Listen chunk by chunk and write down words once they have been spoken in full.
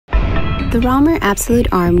The ROMER Absolute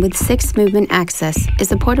Arm with 6 movement access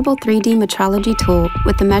is a portable 3D metrology tool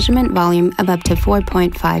with a measurement volume of up to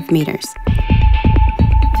 4.5 meters.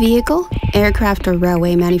 Vehicle, aircraft or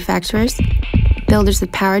railway manufacturers, builders of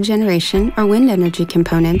power generation or wind energy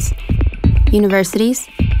components, universities,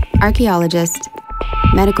 archaeologists,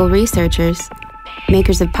 medical researchers,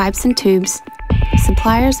 makers of pipes and tubes,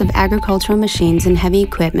 suppliers of agricultural machines and heavy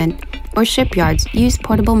equipment, or shipyards use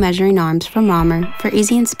portable measuring arms from ROMER for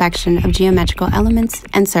easy inspection of geometrical elements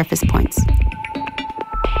and surface points.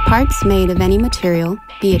 Parts made of any material,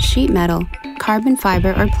 be it sheet metal, carbon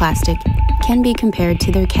fiber, or plastic, can be compared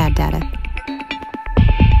to their CAD data.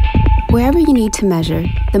 Wherever you need to measure,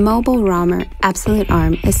 the mobile ROMER Absolute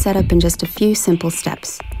Arm is set up in just a few simple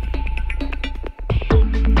steps.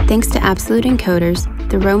 Thanks to absolute encoders,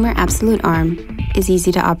 the ROMER Absolute Arm is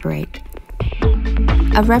easy to operate.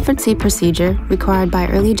 A referencing procedure required by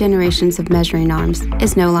early generations of measuring arms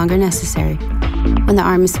is no longer necessary. When the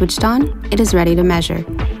arm is switched on, it is ready to measure.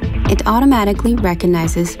 It automatically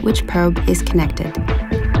recognizes which probe is connected.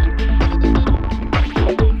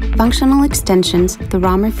 Functional extensions, the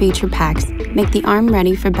ROMER feature packs, make the arm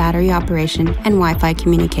ready for battery operation and Wi-Fi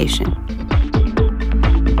communication.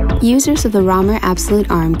 Users of the ROMER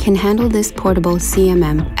Absolute Arm can handle this portable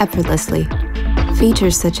CMM effortlessly.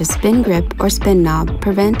 Features such as spin grip or spin knob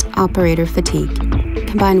prevent operator fatigue.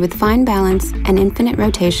 Combined with fine balance and infinite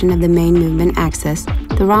rotation of the main movement axis,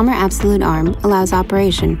 the ROMER Absolute Arm allows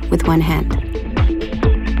operation with one hand.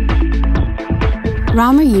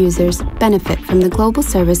 ROMER users benefit from the global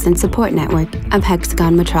service and support network of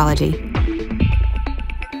Hexagon Metrology.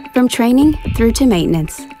 From training through to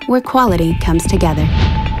maintenance, where quality comes together.